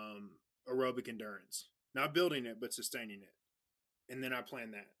aerobic endurance, not building it, but sustaining it. And then I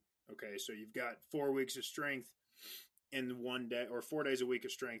plan that. Okay. So you've got 4 weeks of strength in 1 day, or 4 days a week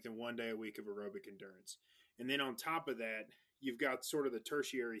of strength and 1 day a week of aerobic endurance. And then on top of that, you've got sort of the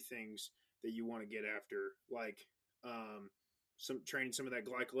tertiary things that you want to get after, like, some of that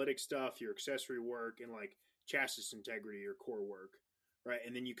glycolytic stuff, your accessory work, and like chassis integrity or core work, right?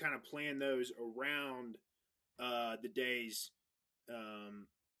 And then you kind of plan those around the days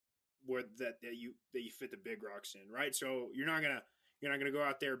where that you fit the big rocks in, right? So you're not gonna go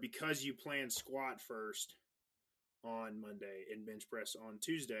out there because you plan squat first on Monday and bench press on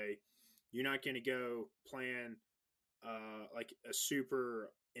Tuesday. You're not going to go plan like a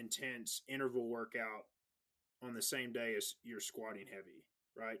super intense interval workout on the same day as you're squatting heavy,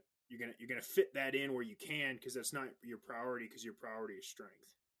 right? You're gonna fit that in where you can, because that's not your priority, because your priority is strength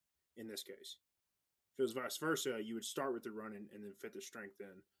in this case. If it was vice versa, you would start with the running and then fit the strength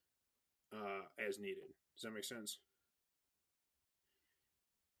in as needed. Does that make sense?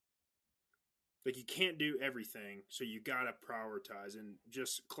 Like, you can't do everything, so you gotta prioritize. And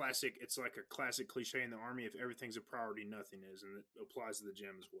just classic, it's like a classic cliche in the Army: if everything's a priority, nothing is, and it applies to the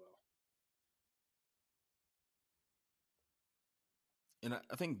gym as well. And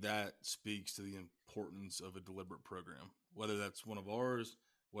I think that speaks to the importance of a deliberate program, whether that's one of ours,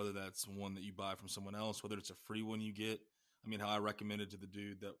 whether that's one that you buy from someone else, whether it's a free one you get. I mean, how I recommended to the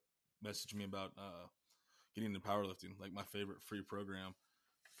dude that messaged me about getting into powerlifting, like my favorite free program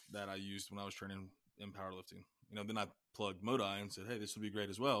that I used when I was training in powerlifting. Then I plugged Modi and said, hey, this would be great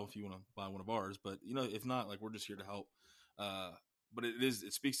as well if you want to buy one of ours. But, if not, like, we're just here to help. But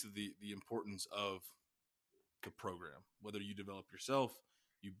it speaks to the importance of the program, whether you develop yourself,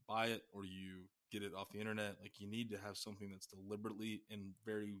 you buy it, or you get it off the internet. Like, you need to have something that's deliberately and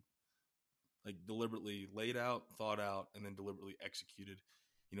very deliberately laid out, thought out, and then deliberately executed,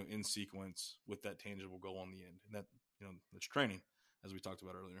 in sequence with that tangible goal on the end. And that, that's training, as we talked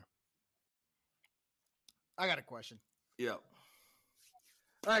about earlier. I got a question. Yeah.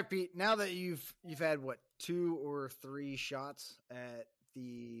 All right, Pete. Now that you've had what 2 or 3 shots at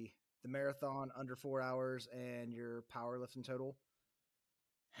the marathon under 4 hours and your powerlifting total,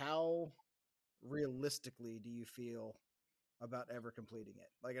 how realistically do you feel about ever completing it?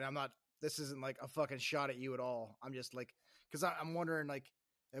 Like, and this isn't like a fucking shot at you at all. I'm just like, because I'm wondering, like,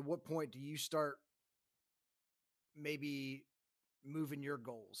 at what point do you start maybe moving your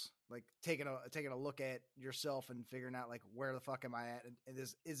goals, like taking a look at yourself and figuring out, like, where the fuck am I at, and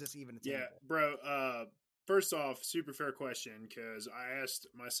is this even attainable? Yeah, bro. First off, super fair question, because I asked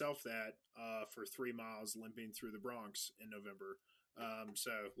myself that for 3 miles limping through the Bronx in November.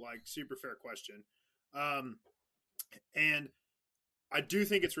 So, like, super fair question. And I do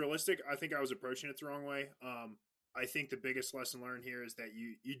think it's realistic. I think I was approaching it the wrong way. I think the biggest lesson learned here is that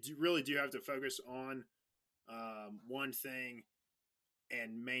you really do have to focus on one thing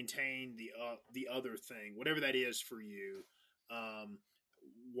and maintain the other thing, whatever that is for you,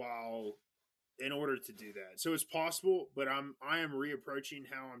 while in order to do that. So it's possible, but I am reapproaching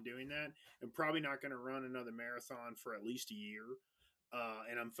how I'm doing that. I'm probably not going to run another marathon for at least a year.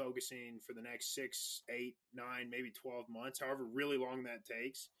 And I'm focusing for the next 6, 8, 9, maybe 12 months, however really long that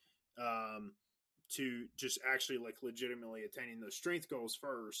takes, to just actually, like, legitimately attaining those strength goals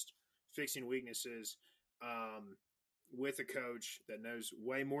first, fixing weaknesses, with a coach that knows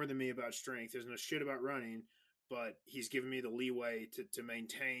way more than me about strength. There's no shit about running, but he's given me the leeway to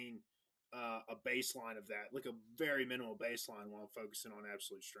maintain a baseline of that, like a very minimal baseline, while I'm focusing on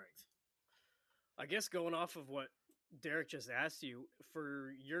absolute strength. I guess going off of what Derek just asked you,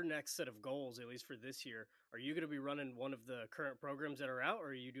 for your next set of goals, at least for this year, are you going to be running one of the current programs that are out,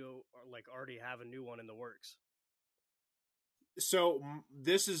 or already have a new one in the works? So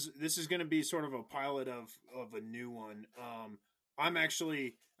this is going to be sort of a pilot of a new one.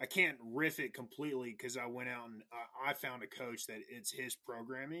 I can't riff it completely because I went out and I found a coach that it's his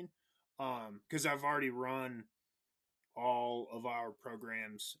programming. Because I've already run all of our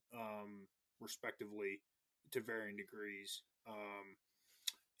programs, respectively, to varying degrees.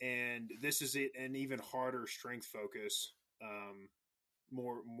 And this is an even harder strength focus,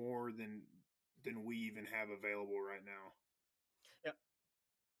 more than we even have available right now. Yeah.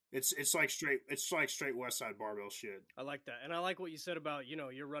 It's like straight West Side barbell shit. I like that. And I like what you said about,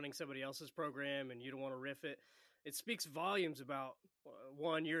 you're running somebody else's program and you don't want to riff it. It speaks volumes about,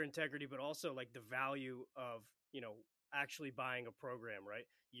 one, your integrity, but also, like, the value of, actually buying a program, right?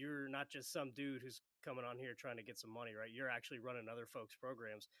 You're not just some dude who's coming on here trying to get some money, right? You're actually running other folks'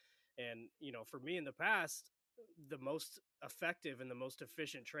 programs. And, for me in the past, the most effective and the most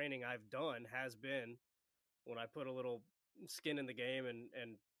efficient training I've done has been when I put a little skin in the game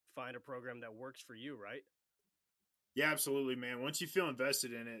and find a program that works for you, right? Yeah, absolutely, man. Once you feel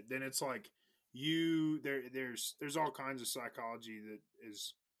invested in it, then it's like there's all kinds of psychology that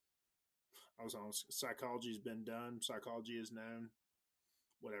is, I was almost, psychology's been done, psychology is known,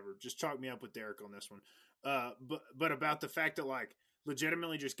 whatever. Just chalk me up with Derek on this one. But about the fact that, like,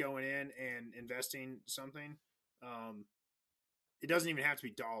 legitimately just going in and investing something, it doesn't even have to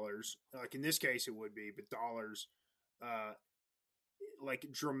be dollars. Like, in this case, it would be, but dollars, like,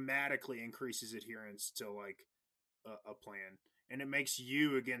 dramatically increases adherence to, like, a plan, and it makes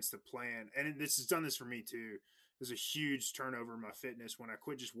you against the plan. And this has done this for me too. There's a huge turnover in my fitness when I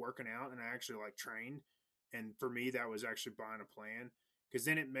quit just working out and I actually, like, trained. And for me, that was actually buying a plan, because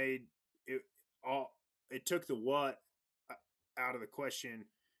then it took the what out of the question,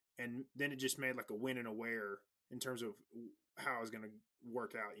 and then it just made, like, a win and a where in terms of how I was going to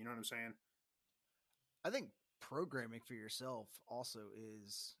work out. You know what I'm saying? I think programming for yourself also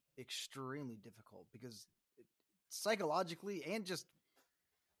is extremely difficult because psychologically and just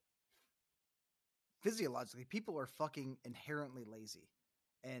physiologically, people are fucking inherently lazy,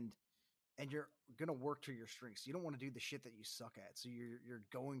 and you're gonna work to your strengths. You don't want to do the shit that you suck at, so you're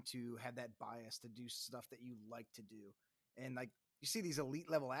going to have that bias to do stuff that you like to do. And, like, you see these elite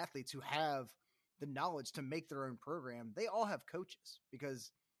level athletes who have the knowledge to make their own program. They all have coaches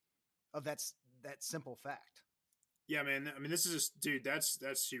because of that simple fact. Yeah, man. I mean, this is dude. That's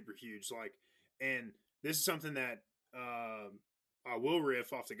super huge. Like, and this is something that I will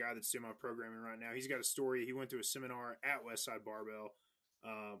riff off the guy that's doing my programming right now. He's got a story. He went to a seminar at Westside Barbell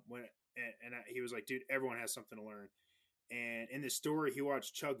he was like, dude, everyone has something to learn. And in this story, he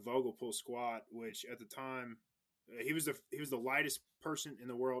watched Chuck Vogel pull squat, which at the time he was the lightest person in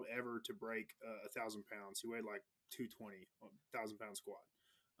the world ever to break 1,000 pounds. He weighed like 220, 1,000-pound squat,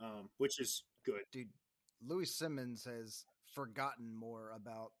 which is good. Dude, Louis Simmons has forgotten more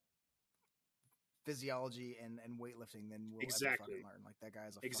about physiology and weightlifting than we'll ever fucking learn. Like, that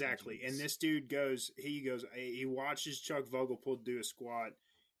guy's a exactly. And this dude he watches Chuck Vogel do a squat,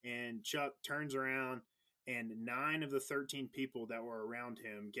 and Chuck turns around, and 9 of the 13 people that were around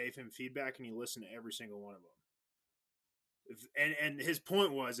him gave him feedback, and he listened to every single one of them. And his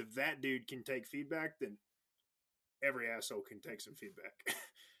point was, if that dude can take feedback, then every asshole can take some feedback.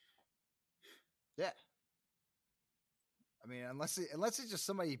 Yeah. I mean, unless it's just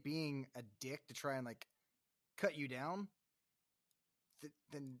somebody being a dick to try and like cut you down,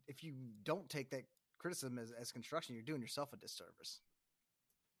 then if you don't take that criticism as construction, you're doing yourself a disservice.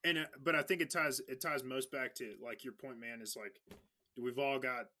 And but I think it ties most back to, like, your point, man, is like we've all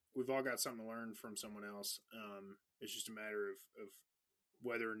got something to learn from someone else. It's just a matter of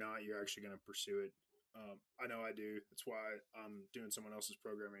whether or not you're actually going to pursue it. I know I do. That's why I'm doing someone else's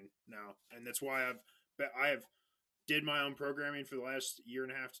programming now, and that's why I have did my own programming for the last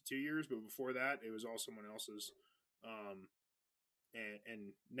 1.5 to 2 years, but before that, it was all someone else's.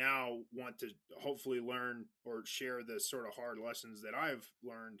 And now want to hopefully learn or share the sort of hard lessons that I've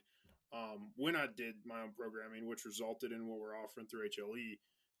learned when I did my own programming, which resulted in what we're offering through HLE.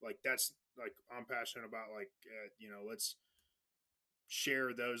 Like, that's like, I'm passionate about, like, let's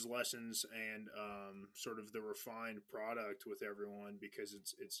share those lessons and sort of the refined product with everyone, because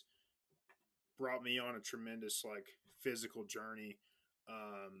it's brought me on a tremendous, like, physical journey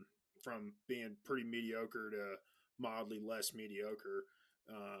from being pretty mediocre to mildly less mediocre.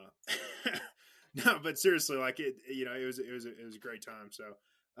 No, but seriously, like, it was a great time. So,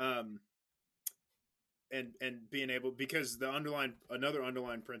 and being able, because another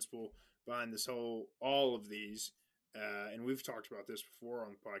underlying principle behind all of these, and we've talked about this before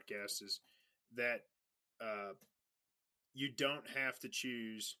on the podcast, is that you don't have to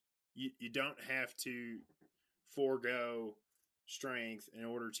choose. You don't have to forego strength in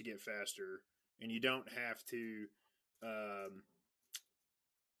order to get faster, and you don't have to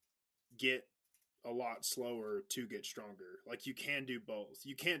get a lot slower to get stronger. Like, you can do both.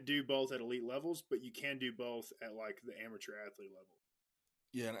 You can't do both at elite levels, but you can do both at, like, the amateur athlete level.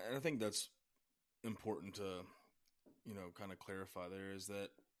 Yeah, and I think that's important to, kind of clarify there, is that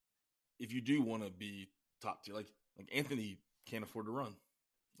if you do want to be top tier, like Anthony can't afford to run.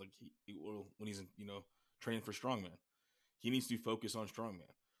 Like, when he's training for strongman, he needs to focus on strongman.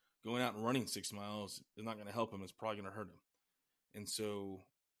 Going out and running 6 miles is not going to help him. It's probably going to hurt him. And so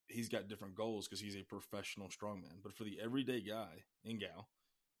he's got different goals because he's a professional strongman. But for the everyday guy and gal,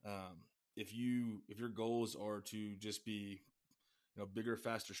 if your goals are to just be, bigger,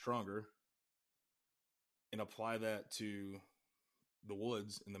 faster, stronger, and apply that to the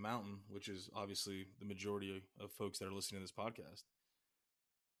woods and the mountain, which is obviously the majority of folks that are listening to this podcast,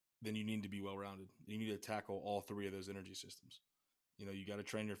 then you need to be well-rounded. You need to tackle all 3 of those energy systems. You got to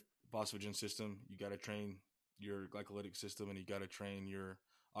train your phosphagen system, you got to train your glycolytic system, and you got to train your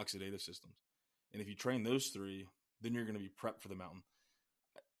oxidative systems. And if you train those 3, then you're going to be prepped for the mountain.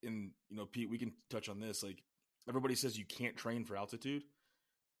 And, Pete, we can touch on this. Like, everybody says you can't train for altitude.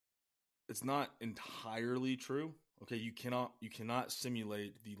 It's not entirely true. Okay. You cannot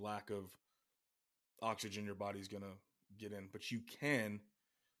simulate the lack of oxygen your body's going to get in, but you can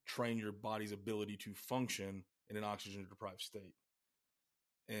train your body's ability to function in an oxygen deprived state.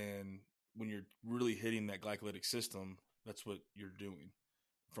 And when you're really hitting that glycolytic system, that's what you're doing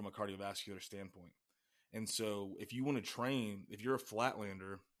from a cardiovascular standpoint. And so if you want to train, if you're a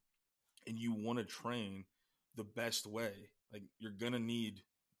flatlander and you want to train the best way, like, you're going to need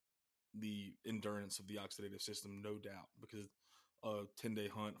the endurance of the oxidative system, no doubt, because a 10-day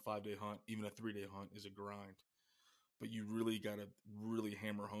hunt, 5-day hunt, even a 3-day hunt is a grind. But you really got to really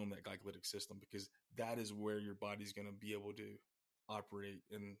hammer home that glycolytic system, because that is where your body's going to be able to operate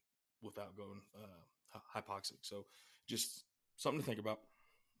and without going hypoxic. So just something to think about.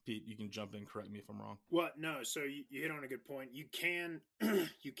 Pete, you can jump in, correct me if I'm wrong. Well, no, so you hit on a good point. You can't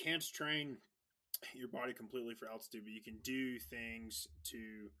train your body completely for altitude, but you can do things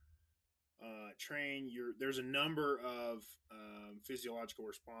to train there's a number of physiological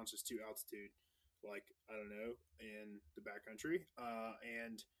responses to altitude, like, I don't know, in the backcountry,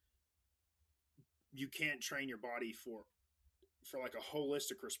 and you can't train your body for like a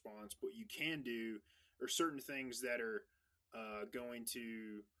holistic response. But you can do or certain things that are going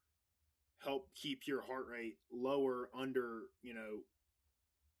to help keep your heart rate lower under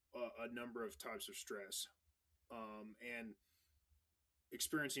a number of types of stress, and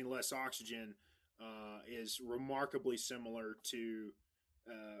experiencing less oxygen is remarkably similar to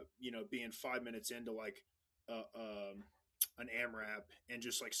being 5 minutes into like an AMRAP and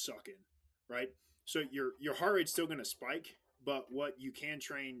just like sucking, right? So your heart rate's still going to spike, but what you can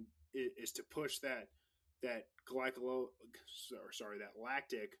train is to push that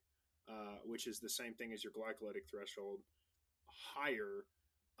lactic, which is the same thing as your glycolytic threshold, higher.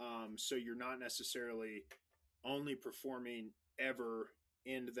 So you're not necessarily only performing ever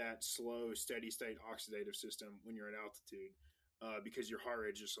into that slow, steady state oxidative system when you're at altitude, because your heart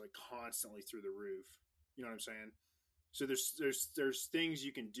rate is just like constantly through the roof. You know what I'm saying? So there's things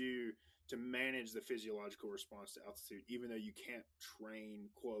you can do to manage the physiological response to altitude, even though you can't train,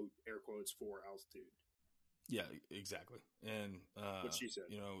 quote, air quotes, for altitude. Yeah, exactly. And what she said.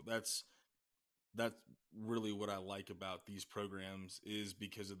 That's really what I like about these programs, is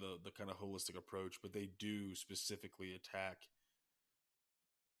because of the kind of holistic approach, but they do specifically attack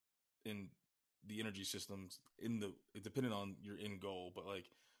in the energy systems depending on your end goal. But like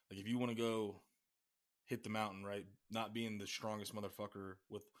if you want to go hit the mountain, right, not being the strongest motherfucker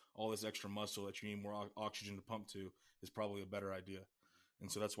with all this extra muscle that you need more oxygen to pump to is probably a better idea.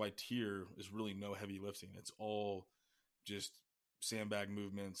 And so that's why tier is really no heavy lifting. It's all just sandbag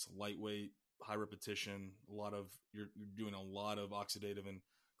movements, lightweight, high repetition. You're doing a lot of oxidative and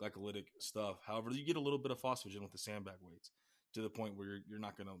glycolytic stuff. However, you get a little bit of phosphagen with the sandbag weights to the point where you're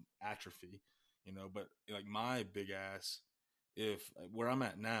not going to atrophy, But like my big ass, if where I'm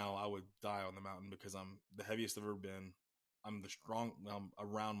at now, I would die on the mountain because I'm the heaviest I've ever been. I'm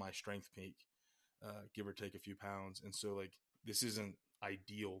around my strength peak, give or take a few pounds. And so like this isn't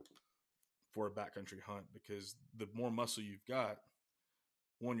ideal for a backcountry hunt, because the more muscle you've got,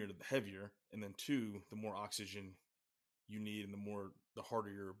 one, you're the heavier, and then two, the more oxygen you need, and the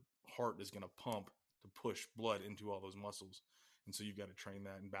harder your heart is going to pump to push blood into all those muscles. And so you've got to train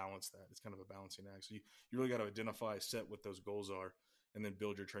that and balance that. It's kind of a balancing act. So you really got to identify, set what those goals are, and then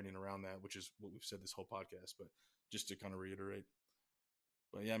build your training around that, which is what we've said this whole podcast. But just to kind of reiterate.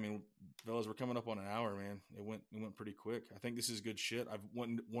 But yeah, I mean, fellas, we're coming up on an hour, man. It went pretty quick. I think this is good shit. I've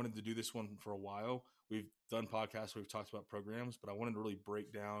wanted to do this one for a while. We've done podcasts where we've talked about programs, but I wanted to really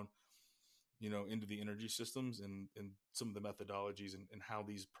break down, into the energy systems and some of the methodologies and how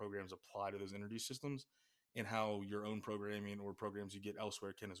these programs apply to those energy systems, and how your own programming or programs you get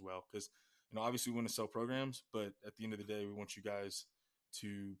elsewhere can as well. Because, obviously we want to sell programs, but at the end of the day, we want you guys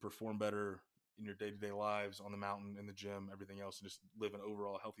to perform better in your day-to-day lives, on the mountain, in the gym, everything else, and just live an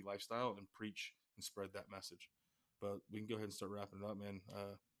overall healthy lifestyle and preach and spread that message. But we can go ahead and start wrapping it up, man.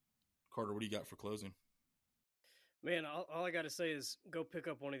 Carter, what do you got for closing? Man, all I got to say is go pick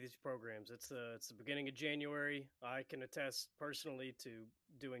up one of these programs. It's the beginning of January. I can attest personally to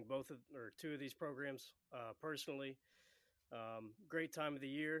doing two of these programs personally. Great time of the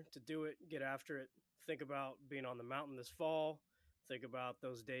year to do it. Get after it. Think about being on the mountain this fall. Think about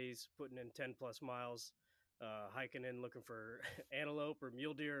those days putting in 10 plus miles, hiking in looking for antelope or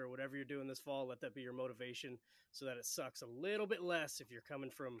mule deer or whatever you're doing this fall. Let that be your motivation, so that it sucks a little bit less if you're coming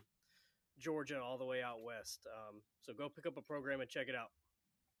from Georgia all the way out west. So go pick up a program and check it out.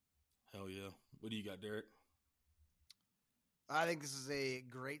 Hell yeah. What do you got, Derek? I think this is a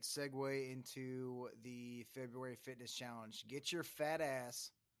great segue into the February Fitness Challenge. Get your fat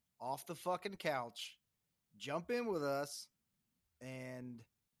ass off the fucking couch, jump in with us, and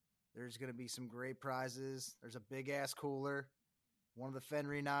there's going to be some great prizes. There's a big ass cooler, one of the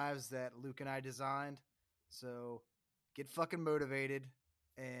Fenry knives that Luke and I designed. So get fucking motivated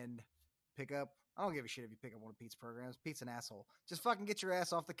and pick up. I don't give a shit if you pick up one of Pete's programs. Pete's an asshole. Just fucking get your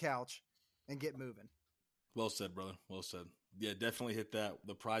ass off the couch and get moving. Well said, brother. Well said. Yeah, definitely hit that.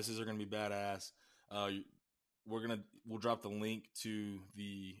 The prizes are going to be badass. We'll drop the link to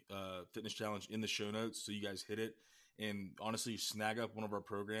the fitness challenge in the show notes, so you guys hit it. And honestly, snag up one of our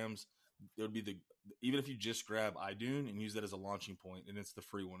programs. It would be even if you just grab iDune and use that as a launching point, and it's the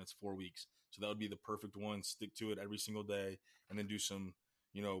free one. It's 4 weeks, so that would be the perfect one. Stick to it every single day, and then do some,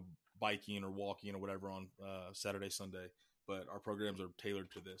 biking or walking or whatever on Saturday, Sunday. But our programs are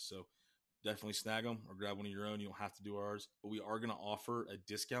tailored to this, so definitely snag them or grab one of your own. You don't have to do ours, but we are going to offer a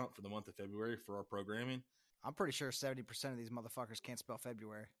discount for the month of February for our programming. I'm pretty sure 70% of these motherfuckers can't spell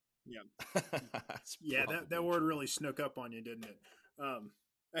February. Yeah. That's Yeah, that probably word true. really snuck up on you, didn't it?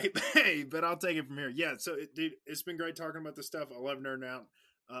 Hey, but I'll take it from here. Yeah, so dude, it's been great talking about this stuff. I love nerding out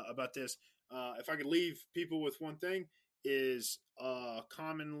about this. If I could leave people with one thing, is a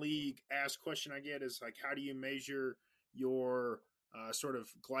commonly asked question I get is like, how do you measure your sort of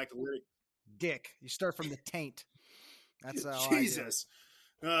glycolytic? Dick. You start from the taint. That's how I do it. Jesus.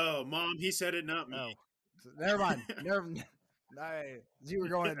 Oh, mom, he said it, not me. Oh, never mind. You were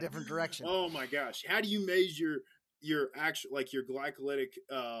going a different direction. Oh my gosh, how do you measure your actual, like your glycolytic,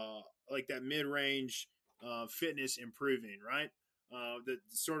 like that mid-range fitness improving, right? The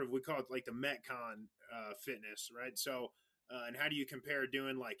sort of, we call it like the metcon fitness, right? So and how do you compare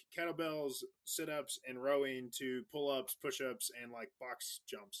doing like kettlebells, sit-ups, and rowing to pull-ups, push-ups, and like box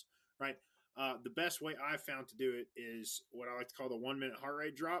jumps, right? The best way I've found to do it is what I like to call the 1 minute heart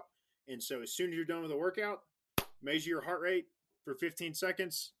rate drop. And so as soon as you're done with the workout, measure your heart rate for 15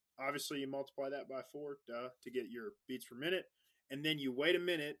 seconds. Obviously, you multiply that by 4 to get your beats per minute. And then you wait a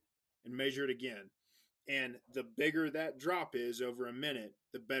minute and measure it again. And the bigger that drop is over a minute,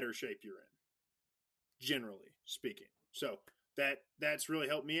 the better shape you're in, generally speaking. So that's really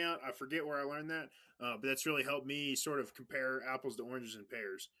helped me out. I forget where I learned that, but that's really helped me sort of compare apples to oranges and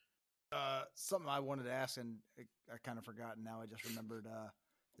pears. Something I wanted to ask, and I kind of forgot. Now I just remembered.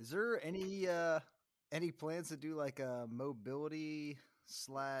 Is there any plans to do like a mobility /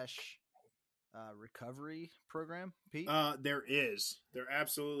 recovery program, Pete? There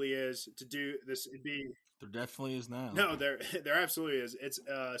absolutely is. To do this, it'd be There definitely is now. no, there absolutely is. It's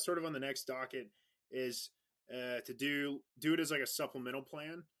sort of on the next docket is to do it as like a supplemental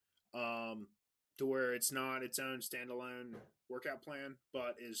plan, to where it's not its own standalone workout plan,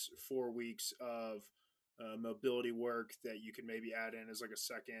 but is 4 weeks of mobility work that you could maybe add in as like a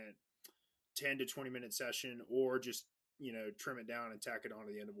second 10 to 20 minute session, or just trim it down and tack it on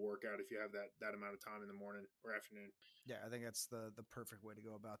to the end of a workout if you have that amount of time in the morning or afternoon. Yeah, I think that's the perfect way to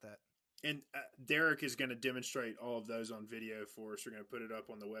go about that. And Derek is going to demonstrate all of those on video for us. We're going to put it up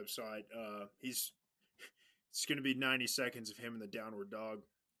on the website. It's going to be 90 seconds of him and the downward dog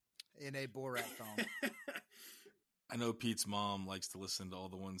in a Borat thong. I know Pete's mom likes to listen to all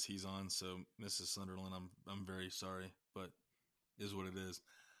the ones he's on, so Mrs. Sunderland, I'm very sorry, but it is what it is.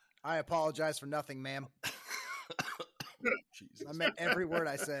 I apologize for nothing, ma'am. Jesus. I meant every word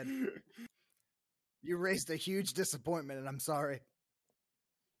I said. You raised a huge disappointment, and I'm sorry.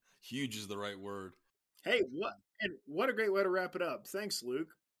 Huge is the right word. Hey, what a great way to wrap it up. Thanks, Luke.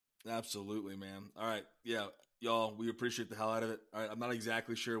 Absolutely, man. All right. Yeah, y'all, we appreciate the hell out of it. All right, I'm not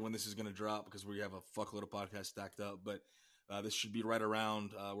exactly sure when this is going to drop because we have a fuckload of podcasts stacked up, but this should be right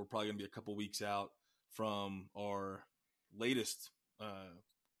around. We're probably going to be a couple weeks out from our latest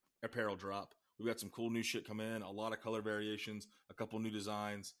apparel drop. We've got some cool new shit come in, a lot of color variations, a couple new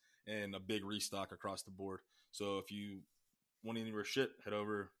designs, and a big restock across the board. So if you want any of our shit, head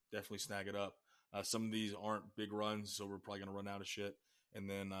over, definitely snag it up. Some of these aren't big runs, so we're probably going to run out of shit. And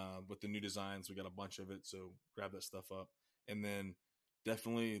then with the new designs, we got a bunch of it, so grab that stuff up. And then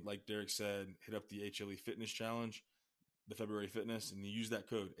definitely, like Derek said, hit up the HLE Fitness Challenge, the February Fitness, and you use that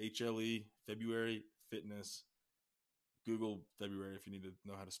code HLE February Fitness. Google February if you need to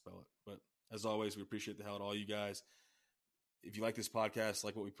know how to spell it. But as always, we appreciate the hell out of all you guys. If you like this podcast,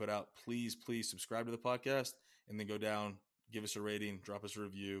 like what we put out, please subscribe to the podcast and then go down, give us a rating, drop us a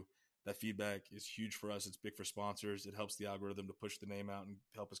review. That feedback is huge for us. It's big for sponsors. It helps the algorithm to push the name out and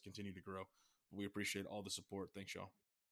help us continue to grow. We appreciate all the support. Thanks, y'all.